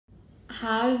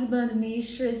husband,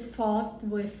 mistress fought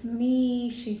with me,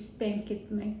 she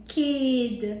spanked my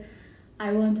kid,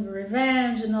 I want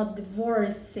revenge, not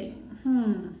divorcing.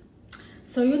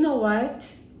 So you know what?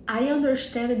 I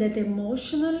understand that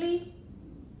emotionally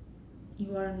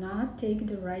you are not taking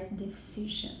the right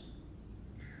decision.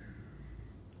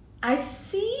 I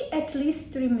see at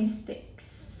least 3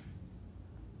 mistakes.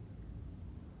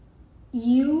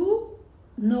 You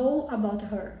know about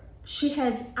her. She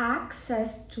has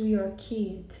access to your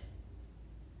kid.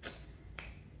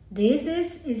 This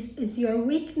is your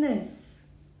weakness.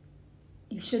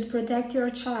 You should protect your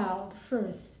child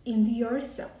first and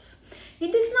yourself.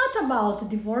 It is not about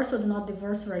divorce or not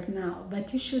divorce right now,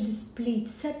 but you should split,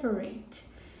 separate.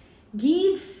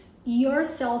 Give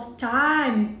yourself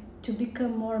time to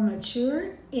become more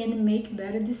mature and make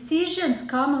better decisions.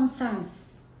 Common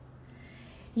sense.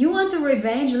 You want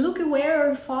revenge? Look where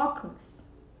your focus.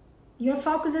 Your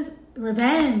focus is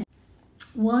revenge.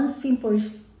 One simple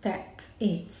step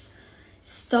is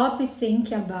stop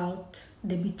thinking about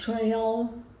the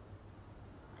betrayal.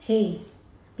 Hey,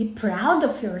 be proud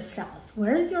of yourself.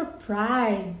 Where is your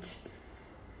pride?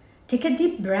 Take a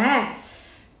deep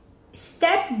breath.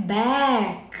 Step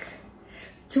back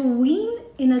to win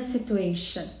in a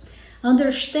situation.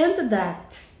 Understand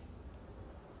that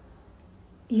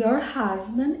your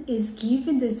husband is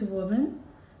giving this woman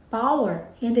power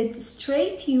and it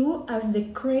straight you as the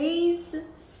crazy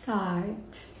side.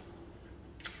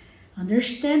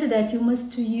 Understand that you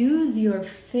must use your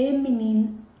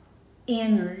feminine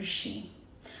energy,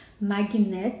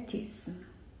 magnetism,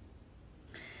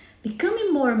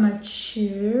 becoming more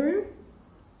mature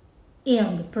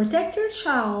and protect your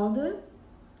child.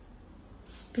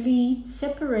 Split,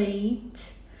 separate.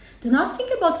 Do not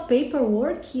think about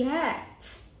paperwork yet.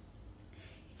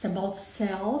 It's about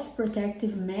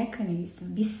self-protective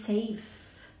mechanism. Be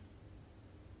safe.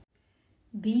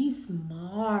 Be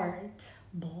smart,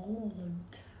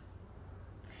 bold.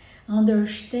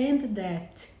 Understand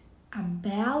that a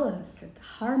balanced,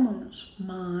 harmonious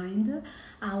mind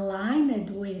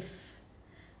aligned with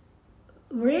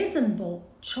reasonable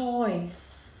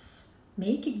choice.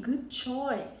 Make a good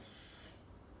choice.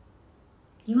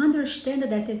 You understand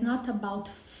that it's not about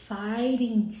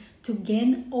fighting to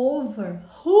gain over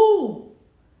who?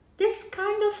 This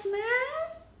kind of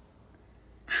man?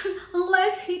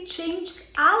 Unless he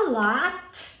changes a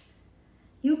lot,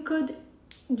 you could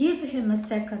give him a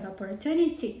second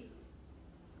opportunity.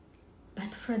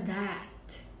 But for that,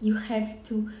 you have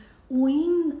to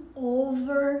win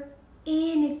over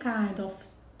any kind of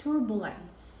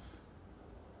turbulence,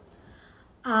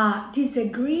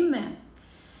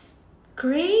 disagreements,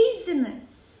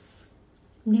 craziness,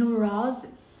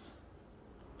 neurosis.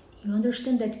 You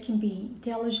understand that you can be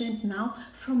intelligent now.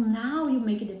 From now, you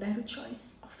make the better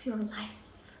choice of your life.